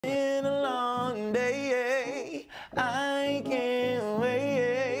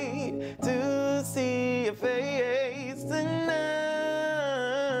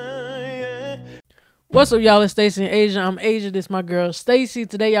What's up, y'all? It's Stacy and Asia. I'm Asia. This my girl Stacy.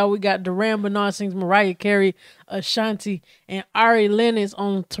 Today, y'all, we got Durand Bernarr sings Mariah Carey, Ashanti, and Lennox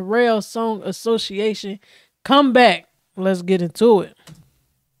on Terrell Song Association. Come back. Let's get into it.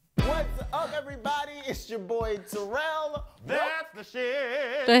 What's up, everybody? It's your boy Terrell. That's the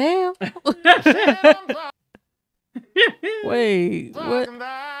shit. The hell? Wait, what?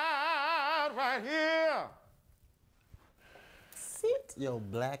 About right here. Sit your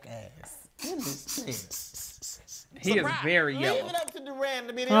black ass in this chair. He is very Leave yellow. it up to Durand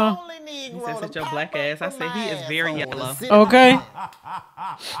to be the only Negro. He said, to "Sit your pop black up ass." I from said, my "He is very asshole yellow." and sit Okay.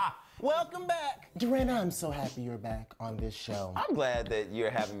 Welcome back, Durand. I'm so happy you're back on this show. I'm glad that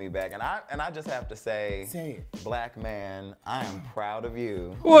you're having me back, and I just have to say, Say it. black man, I am proud of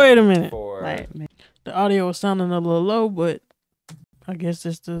you. Wait a minute. For The audio was sounding a little low, but I guess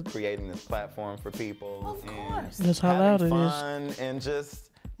it's the creating this platform for people. Of course. that's how loud it is. Fun and just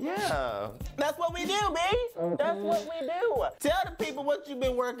That's what we do, baby. That's what we do. Tell the people what you've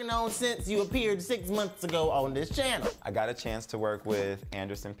been working on since you appeared 6 months ago on this channel. I got a chance to work with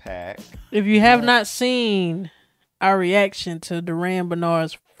Anderson .Paak. If you have not seen our reaction to Durand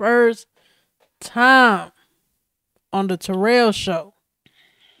Bernarr's first time on the Terrell show,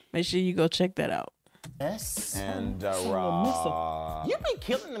 make sure you go check that out. Yes. And You be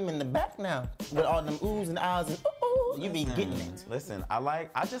killing them in the back now with all them oohs and ahs and ooh. You be getting it. Listen, I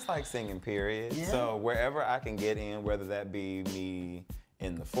just like singing, period. Yeah. So wherever I can get in, whether that be me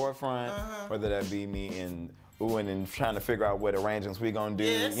in the forefront, whether that be me in oohing and trying to figure out what arrangements we gonna do,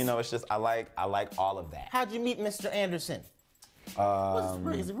 Yes. you know, it's just I like all of that. How'd you meet Mr. Anderson? Is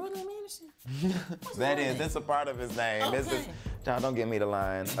it real name Anderson? That's a part of his name. Okay. John, don't give me the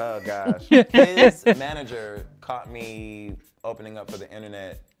line. Oh gosh. His manager caught me opening up for the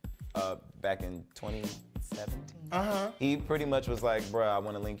internet back in 2017. He pretty much was like, bruh, I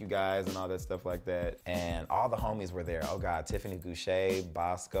want to link you guys and all that stuff like that. And all the homies were there. Oh God, Tiffany Goucher,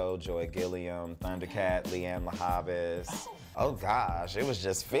 Bosco, Joy Gilliam, Thundercat, Leanne LaHavis. Oh gosh, it was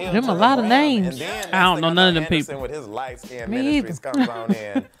just filled. Them to a the lot of brim. names. And then I don't know none of them Anderson people. with his light skin Me ministries comes on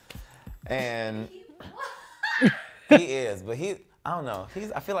in. And he is, but I don't know.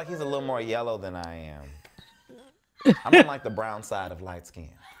 I feel like he's a little more yellow than I am. I'm on like the brown side of light skin.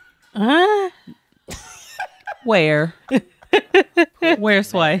 Where? Where,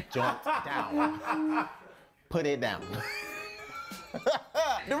 Sway? Joint down. Put it down.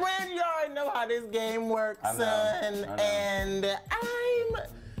 Durand, you already know how this game works, I know. son. And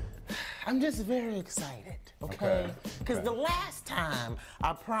I'm just very excited, okay? Because the last time,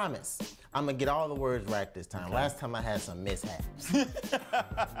 I promise, I'm gonna get all the words right this time. Last time I had some mishaps.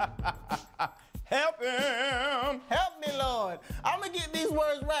 Help him! Help me, Lord. I'm gonna get these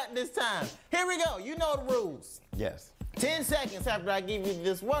words right this time. Here we go. You know the rules. Yes. 10 seconds after I give you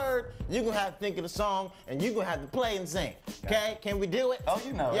this word, you're gonna have to think of the song and you're gonna have to play and sing. Okay? Can we do it? Oh,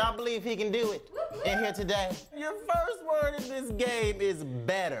 you know it. Y'all believe he can do it in here today? Your first word in this game is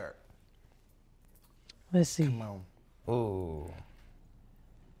better. Let's see. Come on. Ooh.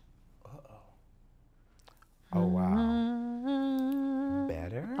 Oh wow.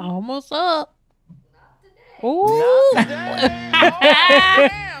 Better? Almost up. Ooh.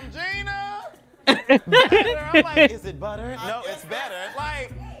 Damn, Gina! I'm like, is it butter? No, it's better.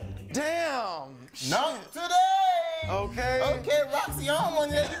 Like, damn. Not today. Okay. Okay, Roxy on one.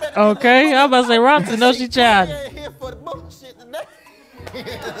 You better Okay, I was about to say Roxy, no, she child. You ain't here for the bullshit today.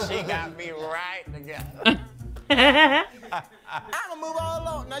 She got me right together. I'm gonna move all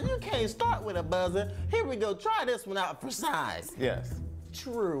along. Now you can't start with a buzzer. Here we go. Try this one out for size. Yes.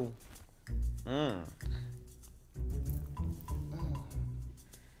 True.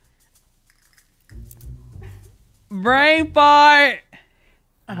 Brain fart.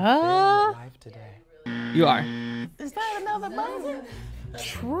 Life today. You are. Is that another buzzer?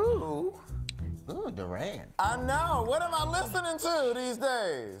 True. Ooh, Durand. I know. What am I listening to these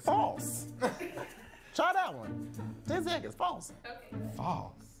days? False. Try that one. 10 seconds. False.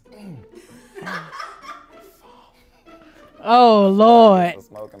 False. Oh, Lord. For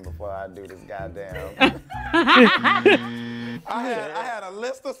smoking before I do this goddamn. I had a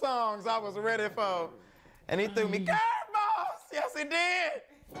list of songs I was ready for, and he threw me curveballs. Yes, he did.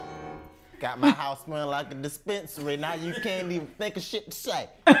 Got my house smelling like a dispensary. Now you can't even think of shit to say.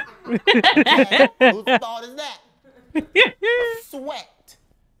 Okay? Whose thought is that? Sweat.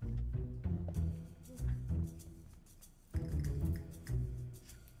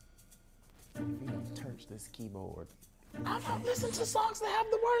 You don't touch this keyboard. I don't listen to songs that have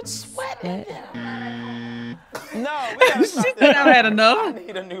the word sweat in them. No, we gotta stop She this. said I had I enough.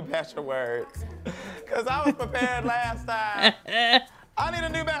 need a new batch of words. Because I was prepared last time. I need a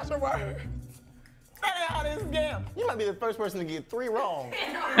new batch of words. That ain't how this game. You might be the first person to get 3 wrong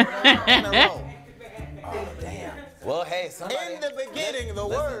in a row. Oh, damn. Well, hey, somebody. In the beginning, the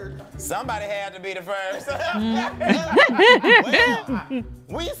word. Somebody had to be the first. Well,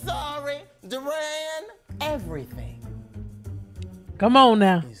 we sorry, Durand. Everything Come on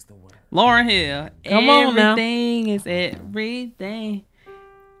now. is the word. Lauren Hill. Come on now. Everything is everything.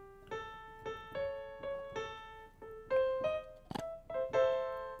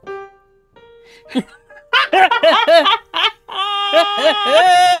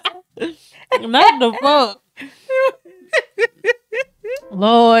 Not the fuck.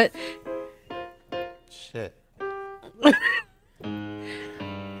 Lord. Shit.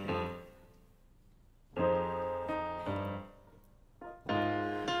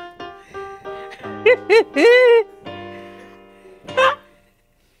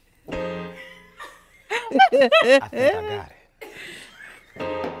 I think I got it. I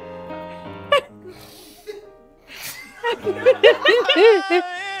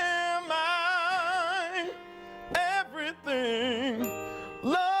am everything.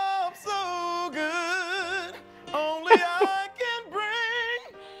 Love so good. Only I can bring.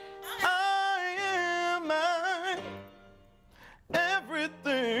 I am mine.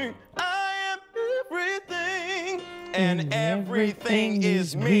 Everything. I am everything. And everything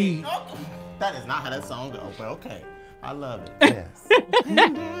is me. That is not how that song goes, but okay. I love it. Yes.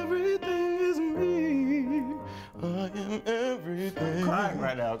 And everything is me. I am everything. Crying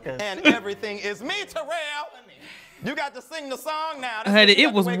right now, okay? And everything is me, Terrell. You got to sing the song now. That's what Honey, you it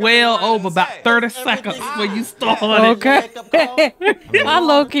got to was wake up well in the morning over and about say. 30 seconds before you started. Okay. Wake up call. I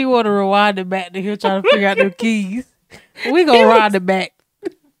low key want to rewind it back to here trying to figure out the keys. We gonna wind it back.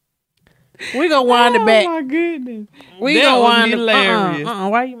 We gonna wind it back. Oh my goodness. We That gonna was wind hilarious. it.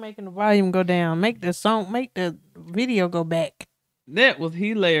 Why are you making the volume go down? Make the video go back. That was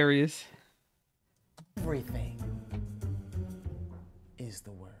hilarious. Everything is the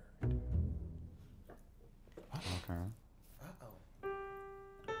word.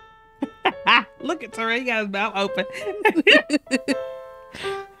 Look at Terrell. He got his mouth open.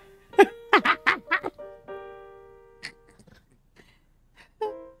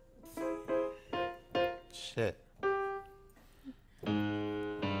 Shit.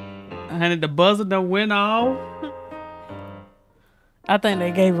 Honey, the buzzer done went off. I think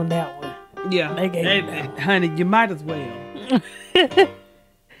they gave him that one. Yeah. They gave him that one. Honey, you might as well.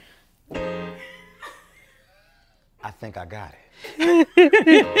 I think I got it.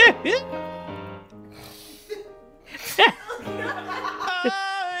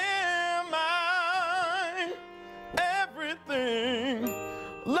 I am mine, everything.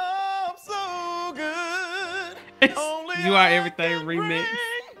 Love so good. Only You Are I Everything can remix. bring.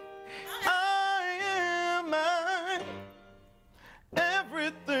 I am mine,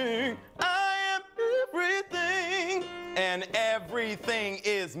 everything. I am everything. And everything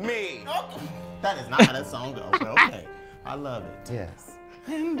is me. That is not how that song goes, but okay. I love it. Yes.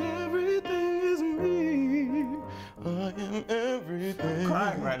 And everything is me. I am everything.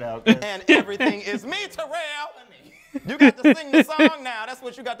 Crying right now, okay? And everything is me, Terrell. You got to sing the song now. That's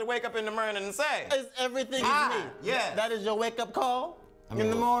what you got to wake up in the morning and say. It's everything is me. yes. That is your wake up call in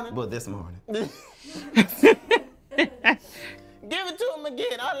the morning. Well, this morning. Give it to him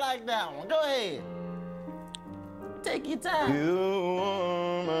again. I like that one. Go ahead. Take your time. You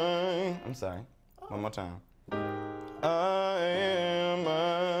are mine. I'm sorry. One more time. I am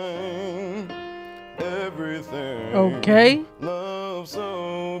mine. Everything. Okay. Love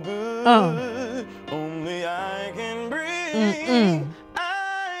so good. Only I can bring.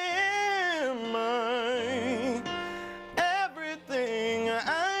 I am mine. Everything. I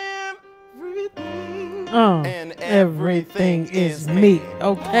am everything. And Everything is me.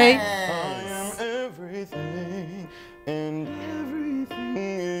 Okay. I am everything. And everything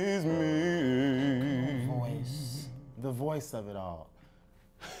is me. Voice. The voice of it all.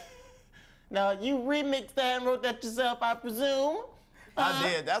 Now, you remixed that and wrote that yourself, I presume? I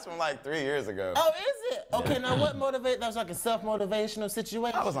did. That's from like 3 years ago. Oh, is it? Okay, now what motivate? That's like a self-motivational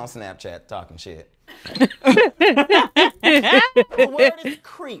situation. I was on Snapchat talking shit. The word is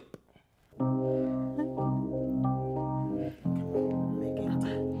creep.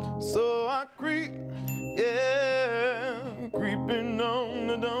 So I creep, yeah, creeping on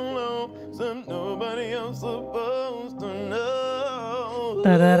the down low, so nobody else supposed to know.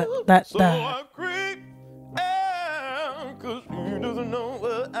 So I creep, yeah, 'cause you doesn't know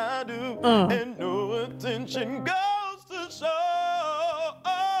what I do, and no attention goes to show.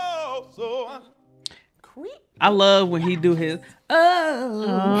 So I Creep? I love when he do his,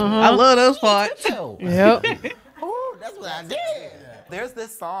 I love those parts. Oh, Yep. Ooh, that's what I did. there's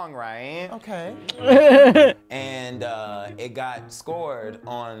this song, right? Okay. And it got scored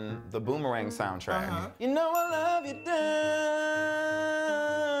on the Boomerang soundtrack. You know I love you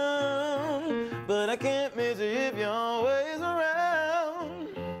down, but I can't miss you if you're always around.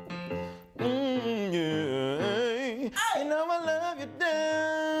 Yeah. You know I love you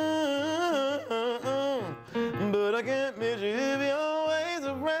down, but I can't miss you if you're always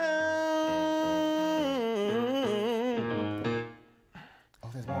around. Oh,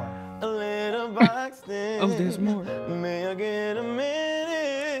 there's more. A little box then. Oh, there's more. May I get a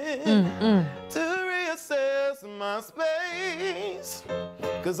minute to reassess my space?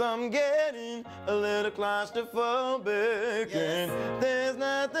 Cause I'm getting a little claustrophobic. And there's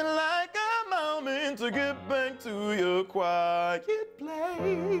nothing like a moment to get back to your quiet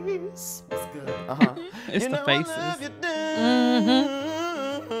place. That's good. It's the faces. I love you down,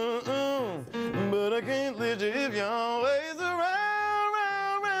 but I can't let you if you're always around.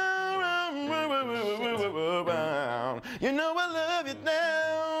 You know I love you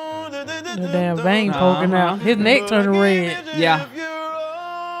down. The damn vein poking out. His neck turning red. Yeah.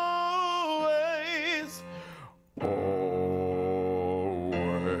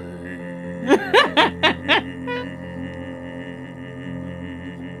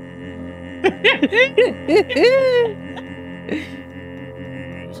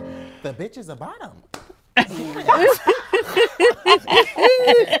 The bitch is a bottom.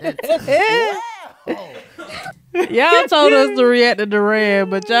 Y'all told us to react to Durand,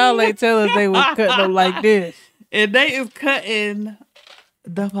 but y'all ain't tell us they was cutting up like this. And they is cutting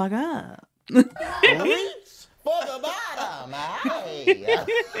the fuck up. Reach for the bottom. Hey.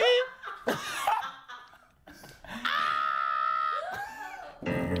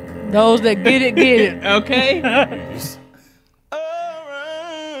 Those that get it, get it. Okay?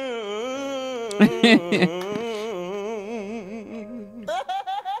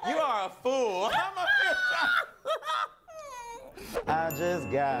 You are a fool. I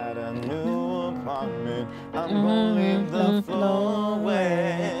just got a new apartment. I'm gonna leave the floor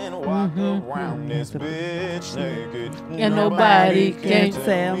wet. Walk around this bitch naked. And nobody can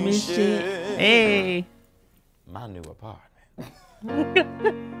tell me shit. Hey. My new apartment.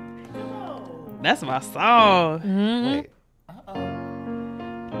 That's my song. Wait.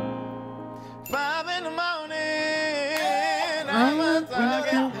 5 in the morning. I'm a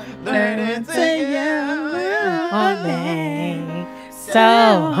talking dirty to you. Honey,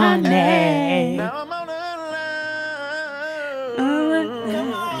 so honey. Now I'm on the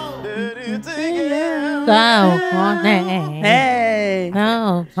line. Dirty to you. So honey. Hey.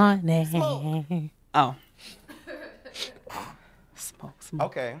 So honey. Oh. Smoke.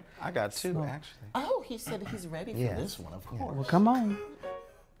 Okay, I got two actually. Oh, he said he's ready for this one, of course. Well, come on.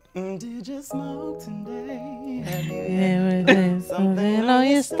 Did you smoke today? Something on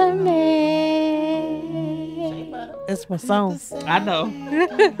your stomach. That's my song. I know.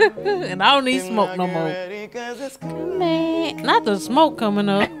 And I don't need smoke no more. Man, not the smoke coming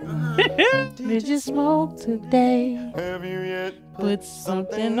up. Did you smoke today? Have you yet Put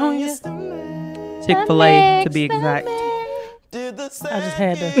something on your stomach? Chick-fil-A, to be exact. Did the I just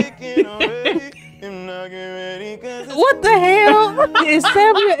had to. to. What the hell is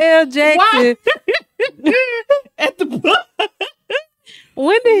Samuel L. Jackson? At the book.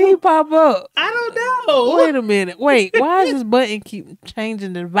 When did he pop up? I don't know. Wait a minute. Wait, why does this button keep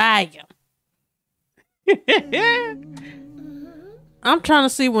changing the volume? I'm trying to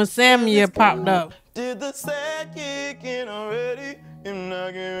see when Samuel popped up. Did the sack kick in already?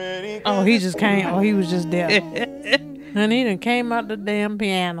 Oh, he just came. Oh, he was just there. And he done came out the damn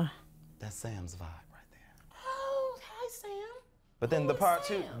piano. That's Sam's vibe right there. Oh, hi, Sam. But then the part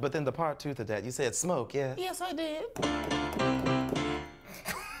two. But then the part two to that, you said smoke, yeah. Yes, I did.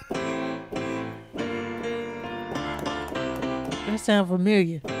 That sound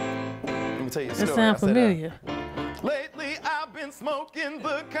familiar. Let me tell you a That story. sound I said, familiar. lately I've been smoking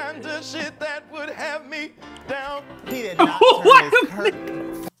the kind of shit that would have me down. He did not turn his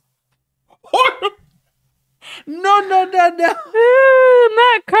curtain. No. Not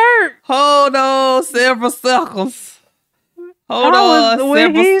Kurt. Hold on several seconds. Hold on When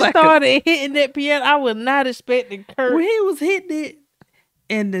several he seconds. started hitting that piano, I was not expecting Kurt. When he was hitting it,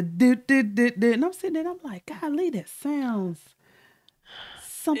 and the do, and I'm sitting there, I'm like, golly, that sounds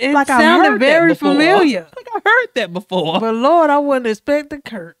something It like I sounded heard very that before. familiar. Like I heard that before. But Lord, I wasn't expecting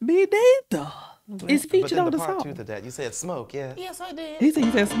Kurt. Me neither. It's But featured then on the the part two song. to that, you said smoke, yeah. Yes, I did. He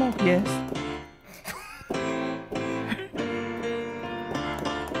said smoke, yes.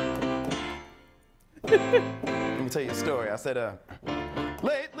 Let me tell you a story. I said,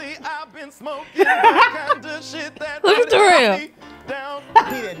 lately I've been smoking the kind of shit that Look at would Terrell. have me down.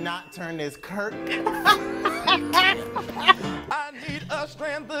 He did not turn this Kirk. I need a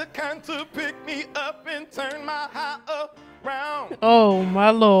strand the kind to pick me up and turn my high around. Oh my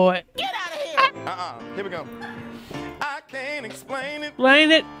Lord. Get out of here. Here we go. I can't explain it.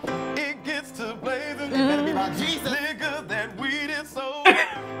 Explain it. It gets to blazing. Better be about Jesus. Nigga, that weed is so,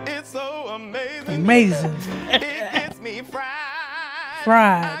 it's so amazing. Amazing. It gets me fried.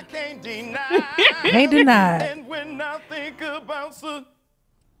 Fried. I can't deny. Can't deny it. And when I think about sativa,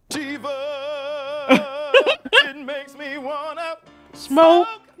 it makes me wanna Smoke.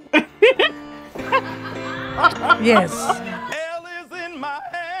 Yes. L is in my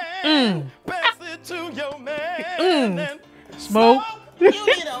hand. Pass it to your man. And Smoke. You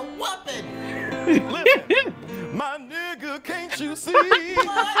need a whooping. listen, my nigga, can't you see?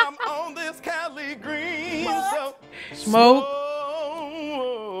 I'm on this Cali green. So Smoke.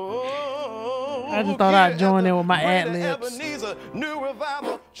 I just thought I'd join in with my ad-libs. Ebenezer, new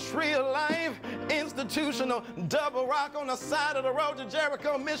revival, tree of life, institutional, double rock on the side of the road to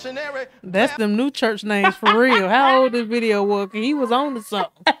Jericho, missionary. That's them new church names for real. How old this video was? 'Cause he was on to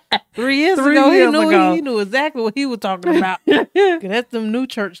something. 3 years ago, he knew exactly what he was talking about. 'Cause that's them new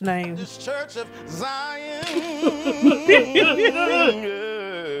church names. This church of Zion.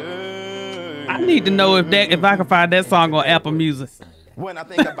 I need to know if I can find that song on Apple Music. When I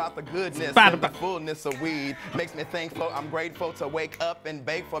think about the goodness and the fullness of weed, makes me thankful. I'm grateful to wake up and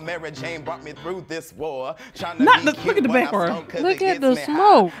bake for Mary Jane brought me through this war. Trying to Not be the- cute look at the when I background. smoke 'cause Look it at gets the me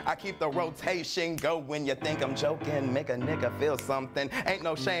smoke. high. I keep the rotation go when you think I'm joking. Make a nigga feel something. Ain't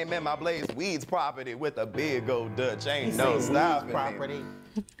no shame in my blaze. Weed's property with a big old Dutch. Ain't no stopping Property.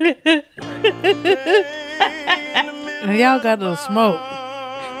 me. And y'all got the smoke.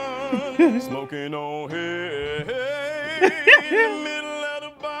 Smoking on here in the middle of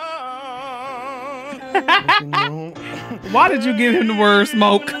the barn. Why did you give him the word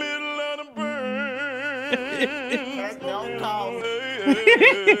smoke? In the middle of the burn. Don't call me.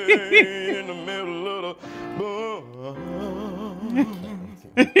 In the middle of the barn.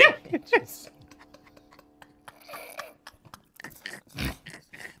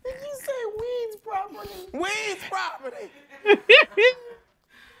 Did you say weed's property? Weed's property.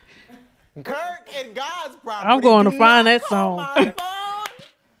 Kirk and God's property. I'm going to Do find not that call song. my phone.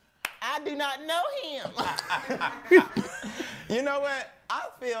 I do not know him. You know what? I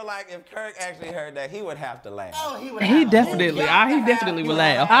feel like if Kirk actually heard that, he would have to laugh. Oh, he would. He have a definitely, whole he definitely would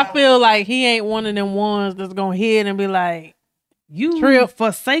laugh. I feel like he ain't one of them ones that's gonna hear it and be like, You Trip.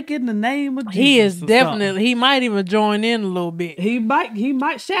 forsaken the name of Jesus. he is or something. definitely, he might even join in a little bit. He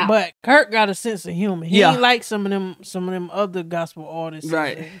might shout. But Kirk got a sense of humor. He Yeah. ain't like some of them other gospel artists,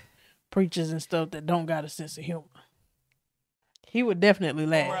 Right. and preachers and stuff that don't got a sense of humor. He would definitely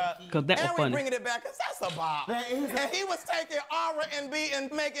laugh. Cause that was And we funny. bringing it back because that's a bop. That is a- And he was taking R&B and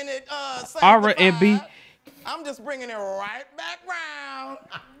making it R&B. sanctified. I'm just bringing it right back round.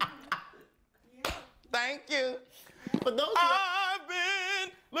 Thank you. For those who I've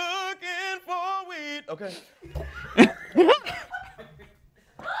been looking for weed. Okay.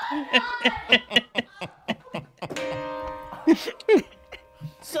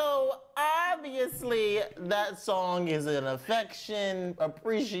 So obviously that song is an affection,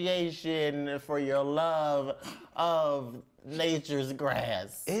 appreciation for your love of nature's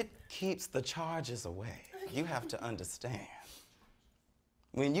grass. It keeps the charges away. You have to understand.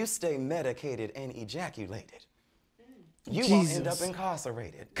 When you stay medicated and ejaculated, you won't end up Jesus.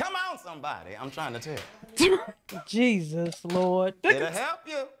 incarcerated. Come on, somebody. I'm trying to tell. Jesus, Lord. It'll help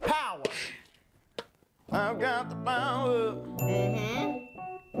you. Power. I've got the power.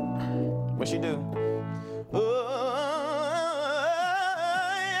 What she do?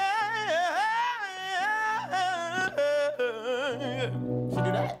 She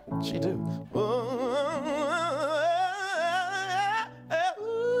do that. She do.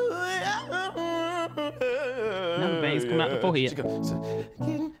 Now the veins come out the forehead. She goes,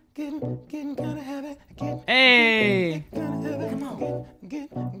 getting kind of heavy. Hey. Getting kind of heavy.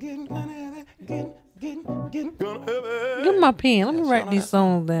 Getting kind of heavy. Give me my pen. Let me write these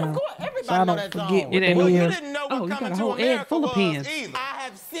songs down. Everybody So I know don't that forget song. what It the ain't You hell. didn't know what Oh, you got Coming a to whole egg America full of was pens. either. I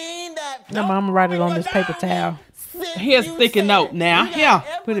have seen that. No, I'm gonna write it on this paper towel. Since Here's you sticky said note now. you got Here,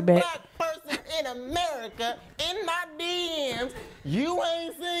 every put it back. Black person in America in my DMs. You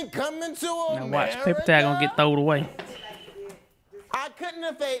ain't seen Coming to Now America. watch, paper towel gonna get thrown away. I couldn't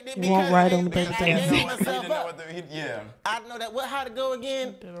have faked it You because won't write on the I paper gave towel. He myself didn't know up. what the, yeah. I know that. What? How to go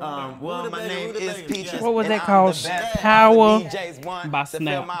again? Well, my name is Peaches. What was and that I'm called? the best. Power All the DJs want by to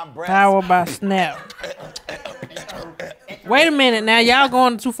Snap. fill my breast. Power by Snap. Wait a minute now. Y'all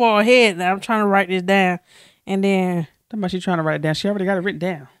going too far ahead. Now I'm trying to write this down. And then Talking about she trying to write it down. She already got it written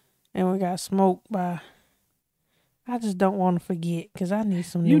down. And we got Smoke by. I just don't want to forget because I need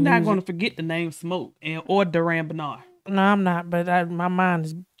some. You're new not music. going to forget the name Smoke or Durand Bernarr. No, I'm not. But my mind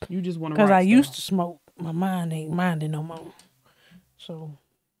is You just want to because I used to smoke. My mind ain't minding no more. So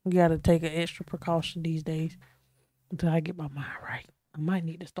we got to take an extra precaution these days until I get my mind right. I might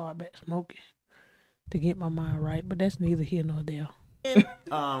need to start back smoking to get my mind right, but that's neither here nor there.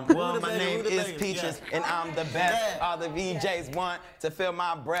 Well, my name is Peaches, and I'm the best. All the VJs want to fill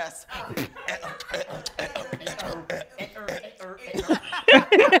my breasts.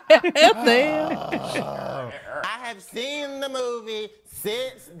 I have seen the movie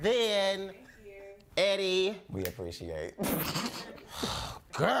since then, Eddie. We appreciate.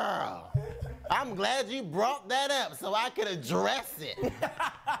 Girl, I'm glad you brought that up so I could address it.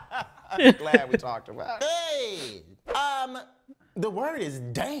 I'm glad we talked about it. Hey, the word is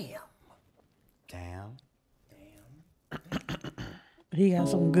damn. Damn. He got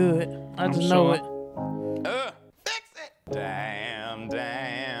some good. I just know it. Fix it. Damn,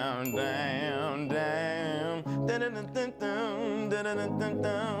 damn, damn, damn.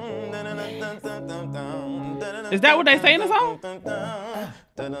 Is that what they say in the song?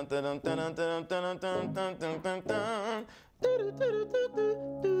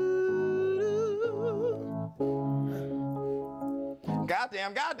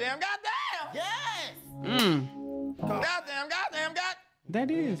 Goddamn, goddamn, goddamn. Yes. Goddamn, goddamn, god.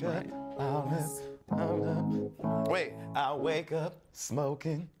 That is right. Wait, I wake up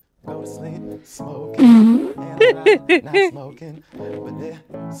smoking, go to sleep smoking, and I'm not smoking, but they're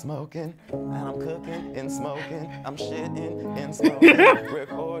smoking, and I'm cooking and smoking, I'm shitting and smoking,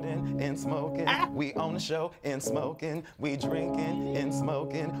 recording and smoking, we on the show and smoking, we drinking and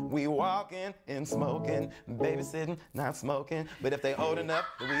smoking, we walking and smoking, babysitting, not smoking, but if they old enough,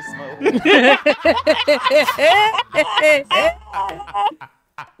 we smoking.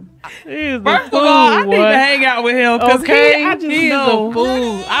 He's a First of fool, all, I need boy. to hang out with him because Okay, I just he's know. a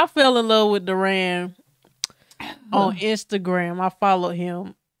fool. I fell in love with Durand on Instagram. I followed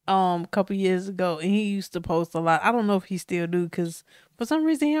him a couple years ago, and he used to post a lot. I don't know if he still do because for some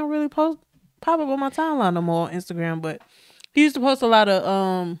reason he don't really pop up on my timeline no more on Instagram. But he used to post a lot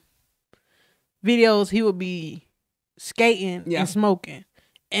of videos. He would be skating and smoking,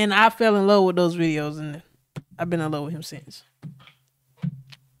 and I fell in love with those videos, and I've been in love with him since.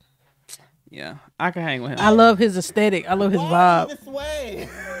 Yeah, I can hang with him. I love his aesthetic. I love his Why are you vibe. this way?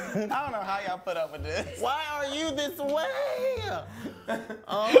 I don't know how y'all put up with this. Why are you this way?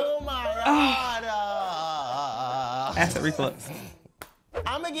 Oh my God. Acid reflux.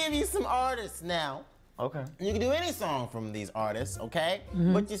 I'm gonna give you some artists now. Okay. You can do any song from these artists, okay?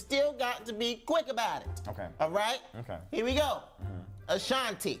 But you still got to be quick about it. Okay. All right? Okay. Here we go.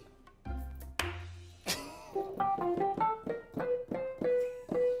 Ashanti.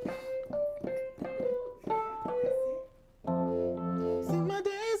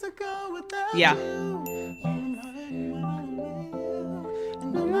 Yeah.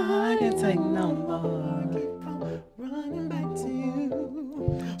 My heart can take no more.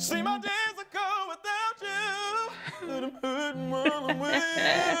 See my days ago without you, but I'm hurting while I'm with you.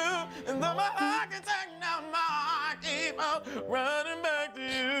 And though my heart can take no more, I keep on running back to you.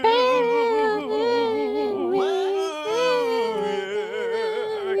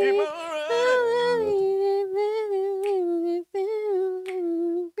 Yeah, keep on running.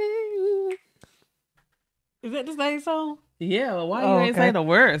 Is that the same song? Yeah, well, why Oh, you ain't okay. say the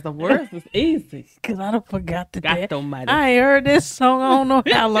words? The words was easy. Cause I done forgot the God almighty. I ain't heard this song. I don't know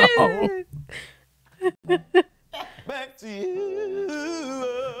how long. Back to you.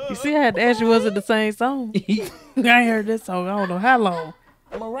 You see, I had to ask you, was it the same song? I ain't heard this song. I don't know how long.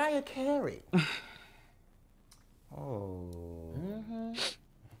 Mariah Carey. I'll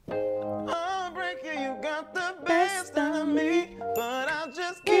break you, you got the best of me, but I'll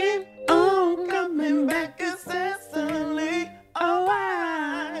just keep on coming back incessantly. Oh,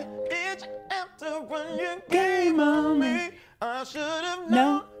 why did you have to run your game on me? I should have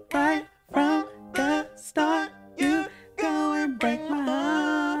known right from the start. You go and break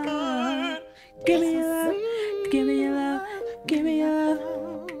my heart. Give me your love. Give me your love. Give me your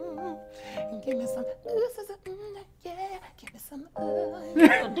love. Give me some. Yeah, give me some.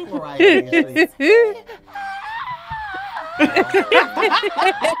 Do Mariah Carey.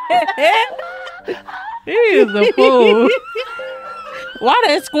 He is a fool. Why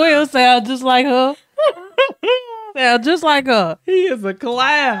that squeal sound just like her? Sound just like her. He is a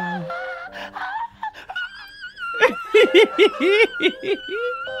clown.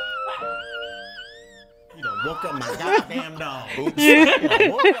 You done woke up my goddamn dog. You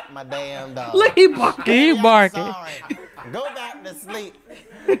done woke up my damn dog. Look, he barking. He I'm barking. sorry. Go back to sleep.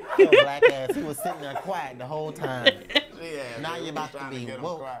 Your black ass, he was sitting there quiet the whole time. Yeah, Now you're about to be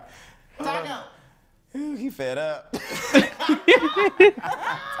woke. Talk up. Ooh, he fed up.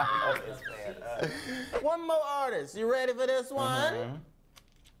 One more artist. You ready for this one?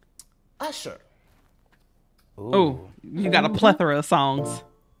 Usher. Oh, you got a plethora of songs.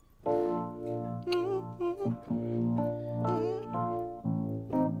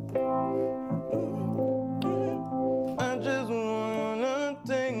 I just wanna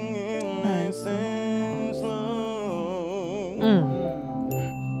take it nice and slow.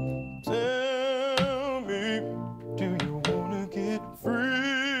 Tell me, do you wanna get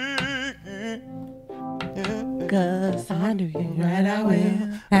freaky? Yeah. Cause I do you right, I will.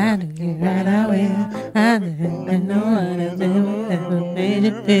 I do you right, I will. I do you right, no one has ever made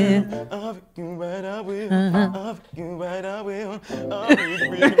it feel. I'll be you right, I will. I'll be you right, I will. I'll be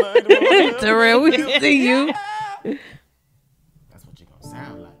you right, I will. Terrell, we see you. That's what you gonna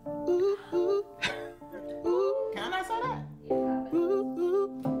sound like. Can I say that?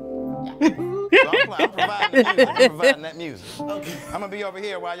 I'm providing that music. Okay. I'm gonna be over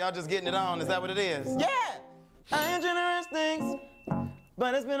here while y'all just getting it on. Is that what it is? Yeah. I ain't generous things,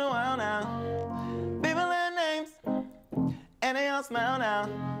 but it's been a while now. People have names, and they all smile now.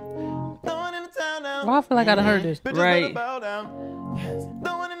 Throwing in the town now. Well, I feel like I done heard this. Bitches Right. better bow down.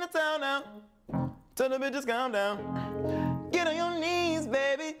 Throwing in the town now. Tell the bitches calm down. Get on your knees,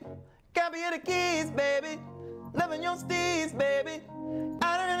 baby. Copy of the keys, baby. Loving your steeds, baby.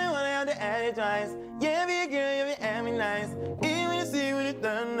 I don't really wanna have to add it twice. Yeah, be a girl, you be at me nice. Even when you see when it's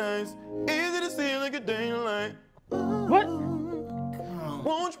done nice. Easy to see like a daylight. What?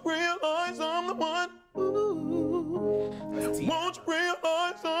 Won't you realize I'm the one? Won't you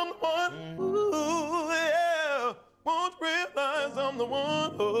realize I'm the one? Ooh, yeah. Won't you realize I'm the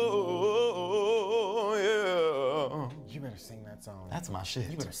one? Oh, yeah. You better sing that song. That's my shit.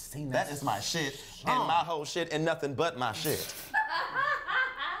 You better sing that. That is my shit, and my whole shit, and nothing but my shit.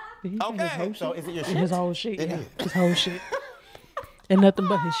 Okay. So is it your shit? His whole shit. Yeah. His whole shit. And nothing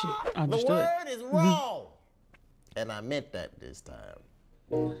but his shit. The Understood. word is wrong. And I meant that this time.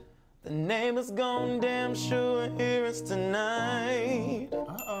 The neighbors gone damn sure hear us tonight.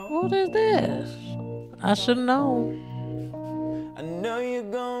 What is this? I should know. I know you're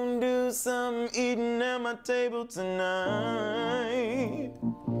gonna do some eating at my table tonight.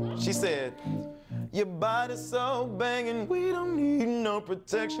 She said, your body's so banging, we don't need no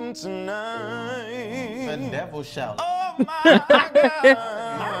protection tonight. The devil shout. Oh my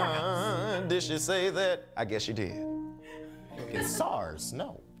God. Did she say that? I guess she did. It's SARS.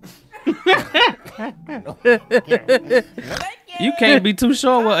 No. You can't be too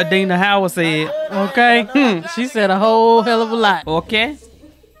sure what Adina Howard said. Okay? She said a whole hell of a lot. Okay?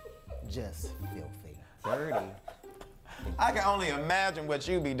 Just filthy. 30. I can only imagine what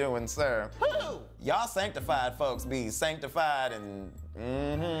you be doing, sir. Who? Y'all sanctified folks be sanctified and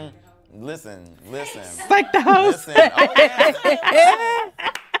listen. Sank the hose. Listen. Oh, yeah.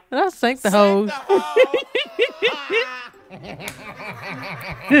 I sank the hose.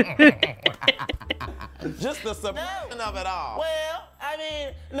 Just the suppression of it all. Well, I mean,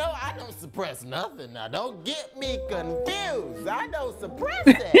 no, I don't suppress nothing. Now, don't get me confused. I don't suppress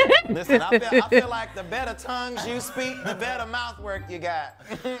it. Listen, I feel like the better tongues you speak, the better mouth work you got.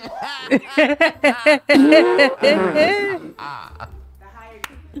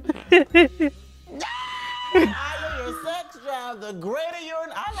 The higher your sex drive, the greater your.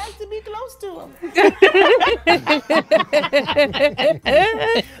 I like to be close to him.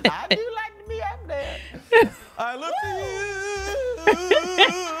 I do like to be up there. I look to you.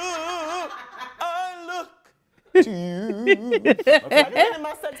 I look to you. Okay, this is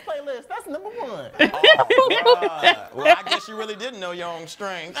my sex playlist. That's number one. Well, I guess you really didn't know your own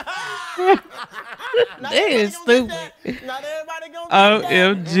strength. Not That is everybody gonna stupid. get that. Not everybody gonna get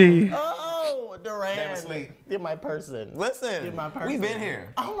that. OMG. Oh, Durand. Never sleep. You're my person. Listen, You're my person. we've been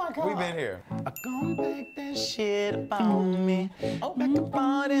here. Oh my God. We've been here. Gonna back that shit about me. Oh, back up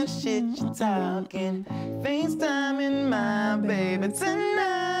all that shit you talking. FaceTiming my baby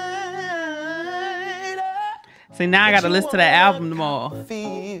tonight. See, now I gotta listen to that album tomorrow.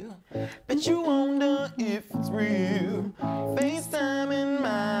 Feel, but you wonder if it's real. FaceTiming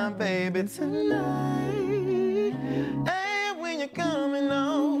my baby tonight. Hey, when you're coming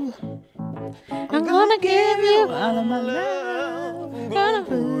home, I'm gonna give you all of my love. I'm gonna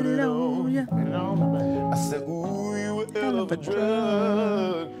put it on you. I said, ooh, you a hell of a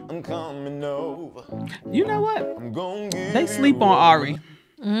drug. I'm coming over. You know what? I'm gonna give They you sleep on Ari.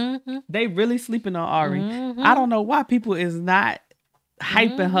 Mm-hmm. They really sleeping on Ari. Mhm. I don't know why people is not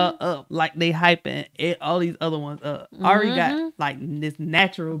hyping her up like they hyping all these other ones up. Ari got like this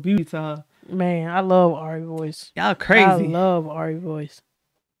natural beauty to her. Man, I love Ari voice. Y'all crazy. I love Ari voice.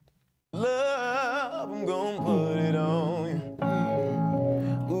 Love, I'm gonna put it on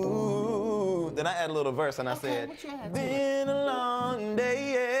you. Ooh. Then I add a little verse and I said, been a long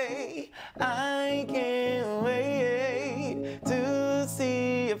day, I can't wait to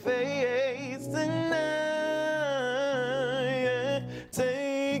see your face tonight.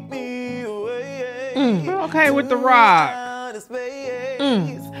 Take me away. Okay with the rock.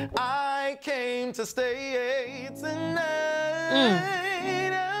 I came to stay tonight.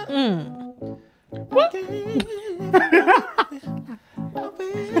 What? I'll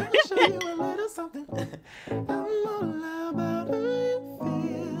show you a little something. I'm all about how you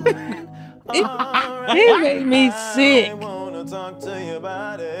feel. He made me sick. I wanna talk to your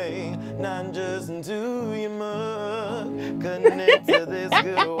body, not just into your mug. Connect to this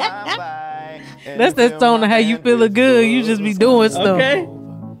good Wi-Fi. That's that tone of how you feeling good. You just be doing stuff. Okay.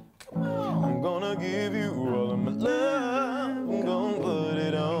 I'm gonna give you all of my love. I'm gonna put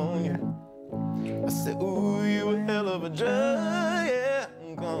it on you. I said, ooh, you a hell of a drug. Yeah,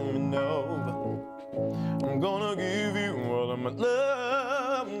 I'm coming over. I'm gonna give you all of my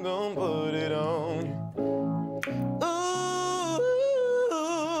love. I'm gonna put it on you. Ooh,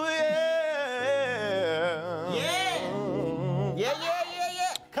 yeah. Yeah.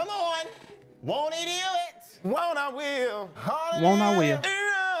 Come on. Won't he do it? Won't I will. Won't I will.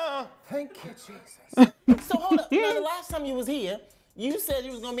 Yeah. Thank you, Jesus. So hold up. Now, the last time you was here, you said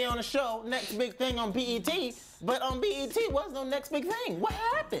you was gonna be on a show, next big thing on BET, but on BET was no next big thing. What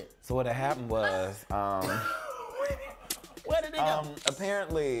happened? So what had happened was, Where did it go?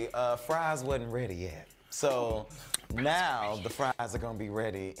 apparently fries wasn't ready yet. So now the fries are gonna be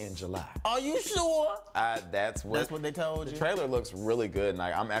ready in July. Are you sure? That's what they told the you. trailer looks really good, and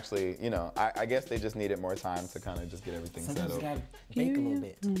I'm actually, I guess they just needed more time to kind of just get everything Sometimes you settled. gotta bake a little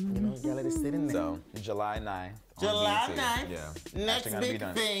bit. You know, you gotta let it sit in there. So July 9th. on July BET. 9th, Yeah. next Actually gonna be big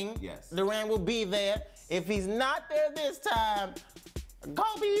done. thing. Yes. Durand will be there. If he's not there this time,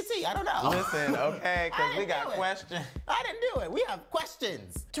 call BET. I don't know. Listen, okay, I because we didn't got do it. questions. I didn't do it. We have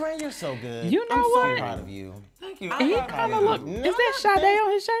questions. Durand, you're so good. You know I'm what? so proud of you. Thank you. He kind of look. Is that Sade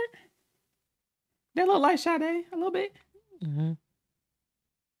on his shirt? That look like Sade a little bit. Mm-hmm.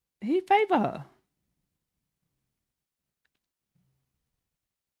 He favor her.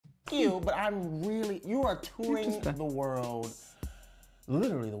 You, but you are touring Interesting. the world,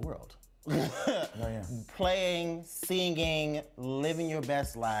 literally the world. Oh, Playing, singing, living your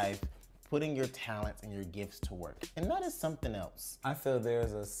best life, putting your talents and your gifts to work. And that is something else. I feel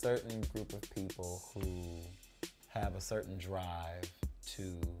there's a certain group of people who have a certain drive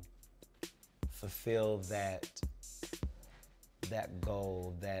to fulfill that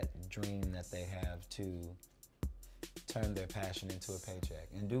goal, that dream that they have to turn their passion into a paycheck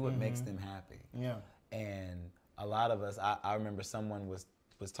and do what makes them happy. Yeah. And a lot of us, I remember someone was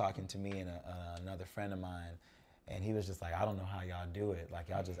talking to me and another friend of mine, and he was just like, I don't know how y'all do it. Like,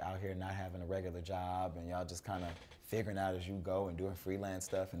 y'all just out here not having a regular job, and y'all just kind of figuring out as you go and doing freelance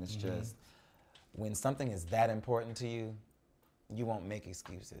stuff. And it's just, when something is that important to you, you won't make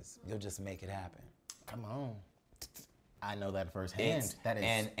excuses. You'll just make it happen. Come on. I know that firsthand. That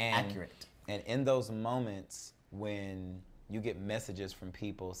is accurate. And in those moments when you get messages from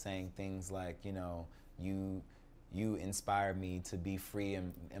people saying things like, you inspired me to be free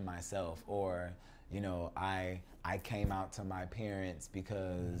in myself, or, I came out to my parents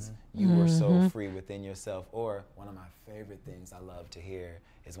because you were so free within yourself. Or one of my favorite things I love to hear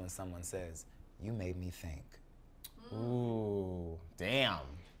is when someone says, you made me think. Ooh, damn.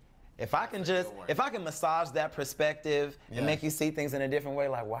 If I can massage that perspective and make you see things in a different way,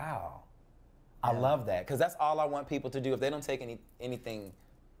 like, wow, I love that. Because that's all I want people to do. If they don't take anything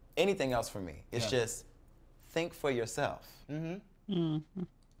else from me, it's just think for yourself.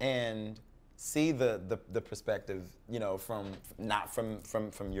 And see the perspective, not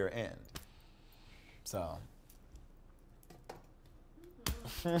from your end. So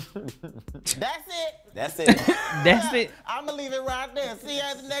That's it. that's it. That's it. I'm gonna leave it right there. See you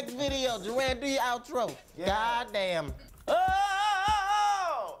at the next video. Durand, do your outro. God damn.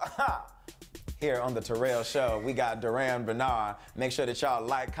 Oh! Here on the Terrell Show, we got Durand Bernarr. Make sure that y'all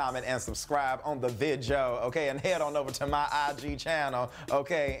like, comment, and subscribe on the video, okay? And head on over to my IG channel,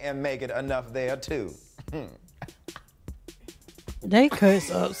 okay? And make it enough there, too. They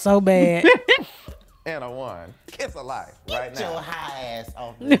cuss up so bad. And a one. Kiss of life right Get your now. high ass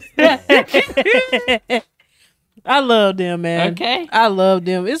off this thing. I love them, man. Okay. I love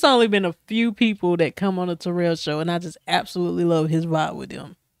them. It's only been a few people that come on the Terrell show, and I just absolutely love his vibe with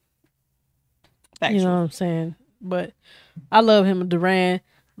them. Factual. You know what I'm saying? But I love him and Durand.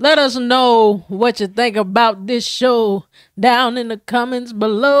 Let us know what you think about this show down in the comments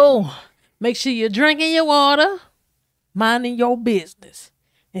below. Make sure you're drinking your water, minding your business,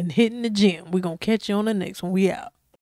 and hitting the gym. We're going to catch you on the next one. We out.